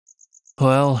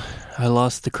Well, I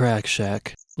lost the crack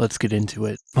shack. Let's get into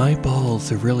it. My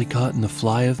balls are really caught in the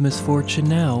fly of misfortune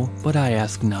now, but I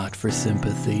ask not for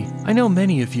sympathy. I know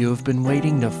many of you have been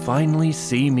waiting to finally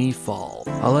see me fall.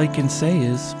 All I can say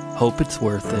is, hope it's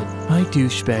worth it. My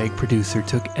douchebag producer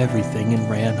took everything and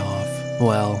ran off.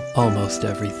 Well, almost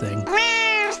everything.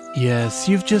 Yes,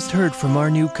 you've just heard from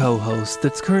our new co-host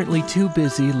that's currently too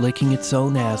busy licking its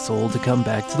own asshole to come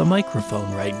back to the microphone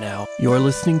right now. You're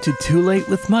listening to Too Late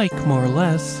with Mike, more or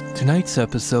less. Tonight's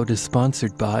episode is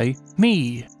sponsored by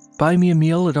me. Buy me a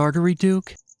meal at Artery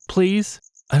Duke, please.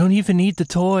 I don't even need the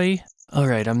toy.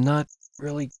 Alright, I'm not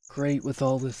really great with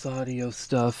all this audio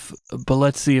stuff, but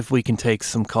let's see if we can take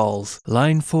some calls.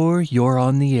 Line 4, you're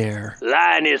on the air.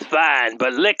 Line is fine,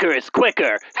 but liquor is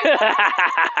quicker.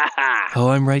 Oh,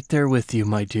 I'm right there with you,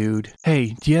 my dude.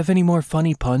 Hey, do you have any more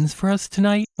funny puns for us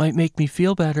tonight? Might make me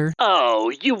feel better.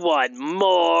 Oh, you want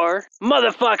more?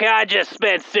 Motherfucker, I just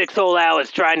spent 6 whole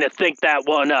hours trying to think that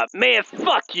one up. Man,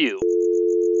 fuck you.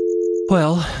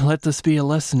 Well, let this be a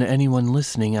lesson to anyone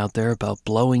listening out there about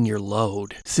blowing your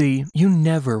load. See, you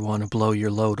never want to blow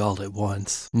your load all at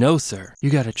once. No, sir. You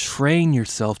gotta train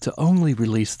yourself to only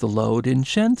release the load in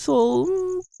gentle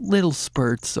little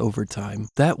spurts over time.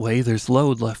 That way, there's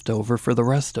load left over for the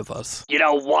rest of us. You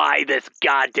know why this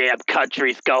goddamn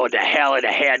country's going to hell in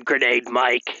a hand grenade,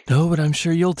 Mike? No, but I'm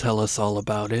sure you'll tell us all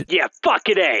about it. Yeah,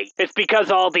 fucking A. It's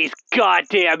because all these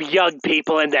goddamn young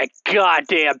people and their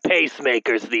goddamn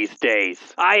pacemakers these days.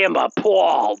 I am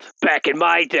appalled. Back in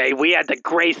my day, we had the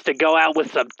grace to go out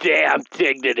with some damn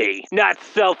dignity. Not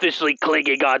selfishly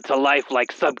clinging on to life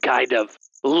like some kind of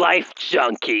life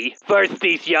junkie. First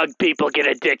these young people get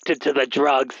addicted to the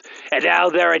drugs, and now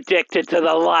they're addicted to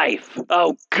the life.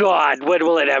 Oh God, when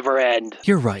will it ever end?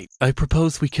 You're right. I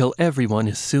propose we kill everyone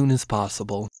as soon as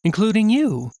possible, including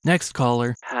you. Next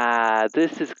caller. Hi,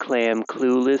 this is Clam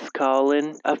Clueless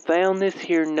calling. I found this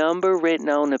here number written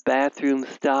on a bathroom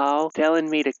stall, telling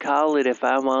me to call it if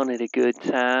I wanted a good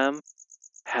time.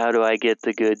 How do I get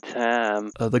the good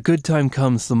time? The good time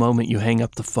comes the moment you hang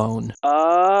up the phone.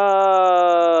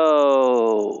 Oh.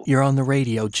 You're on the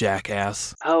radio,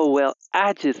 jackass. Oh, well,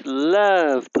 I just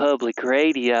love public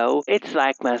radio. It's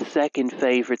like my second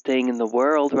favorite thing in the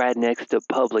world, right next to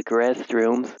public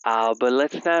restrooms. Oh, but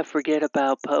let's not forget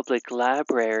about public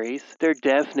libraries. They're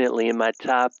definitely in my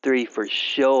top 3 for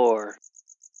sure.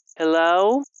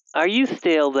 Hello? Are you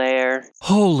still there?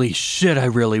 Holy shit, I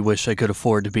really wish I could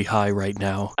afford to be high right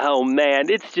now. Oh man,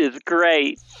 it's just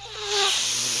great.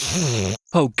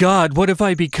 Oh God, what have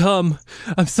I become?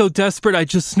 I'm so desperate I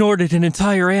just snorted an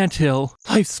entire anthill.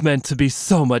 Life's meant to be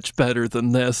so much better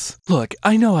than this. Look,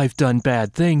 I know I've done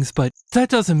bad things, but that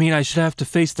doesn't mean I should have to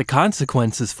face the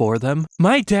consequences for them.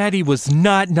 My daddy was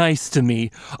not nice to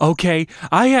me, okay?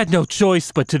 I had no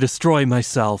choice but to destroy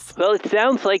myself. Well, it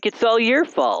sounds like it's all your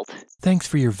fault. Thanks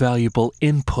for your valuable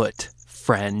input,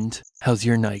 friend. How's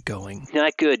your night going?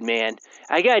 Not good, man.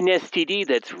 I got an STD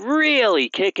that's really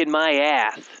kicking my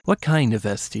ass. What kind of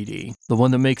STD? The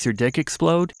one that makes your dick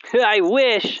explode? I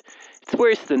wish. It's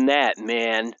worse than that,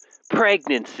 man.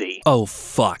 Pregnancy. Oh,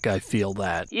 fuck, I feel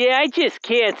that. Yeah, I just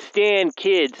can't stand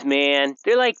kids, man.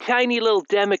 They're like tiny little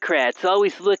Democrats,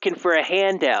 always looking for a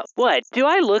handout. What, do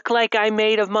I look like I'm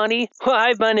made of money? Well,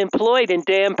 I'm unemployed and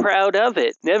damn proud of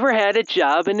it. Never had a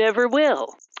job and never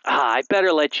will. I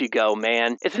better let you go,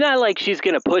 man. It's not like she's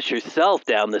gonna push herself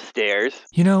down the stairs.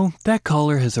 You know, that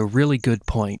caller has a really good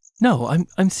point. No,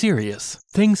 I'm serious.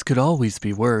 Things could always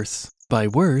be worse. By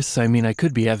worse, I mean I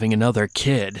could be having another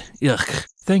kid. Ugh.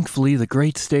 Thankfully, the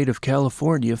great state of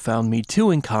California found me too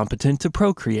incompetent to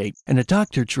procreate, and a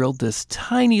doctor drilled this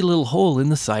tiny little hole in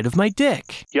the side of my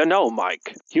dick. You know,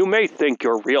 Mike, you may think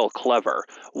you're real clever,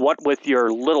 what with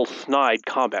your little snide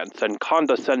comments and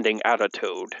condescending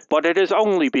attitude, but it is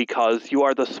only because you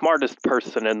are the smartest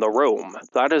person in the room.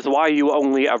 That is why you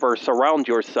only ever surround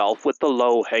yourself with the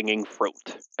low-hanging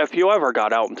fruit. If you ever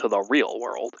got out into the real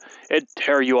world, it'd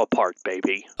tear you apart,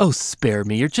 baby. Oh, spare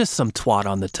me, you're just some twat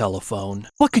on the telephone.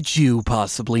 What could you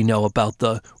possibly know about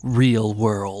the real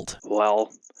world?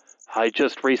 Well, I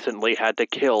just recently had to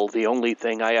kill the only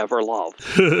thing I ever loved.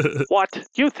 What?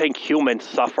 You think human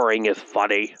suffering is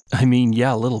funny? I mean,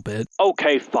 yeah, a little bit.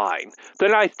 Okay, fine.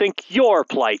 Then I think your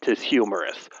plight is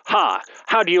humorous. Ha!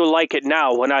 How do you like it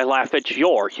now when I laugh at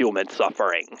your human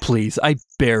suffering? Please, I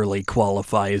barely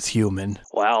qualify as human.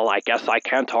 Well, I guess I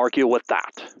can't argue with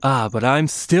that. Ah, but I'm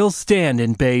still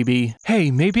standing, baby. Hey,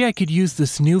 maybe I could use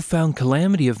this newfound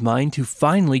calamity of mine to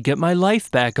finally get my life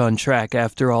back on track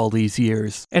after all these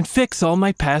years, and fix all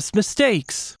my past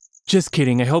mistakes. Just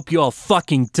kidding, I hope you all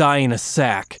fucking die in a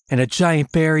sack. And a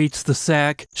giant bear eats the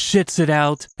sack, shits it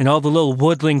out, and all the little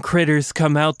woodland critters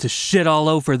come out to shit all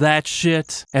over that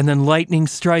shit. And then lightning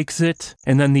strikes it,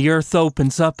 and then the earth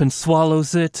opens up and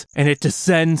swallows it, and it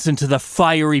descends into the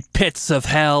fiery pits of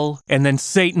hell. And then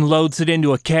Satan loads it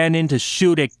into a cannon to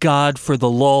shoot at God for the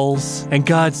lulz. And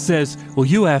God says, well,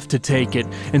 you have to take it.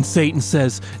 And Satan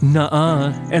says,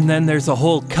 nuh-uh. And then there's a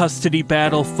whole custody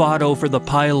battle fought over the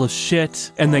pile of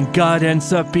shit. And then God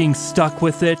ends up being stuck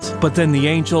with it. But then the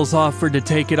angels offer to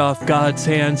take it off God's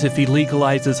hands if he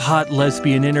legalizes hot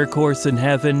lesbian intercourse in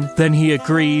heaven. Then he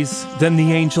agrees. Then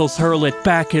the angels hurl it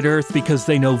back at Earth because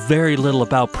they know very little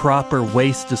about proper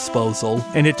waste disposal.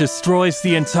 And it destroys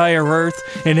the entire Earth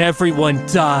and everyone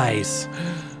dies.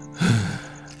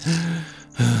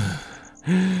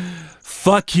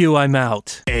 Fuck you, I'm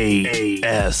out.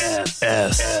 A-S-S.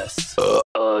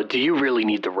 Do you really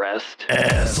need the rest?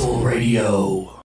 Asshole Radio.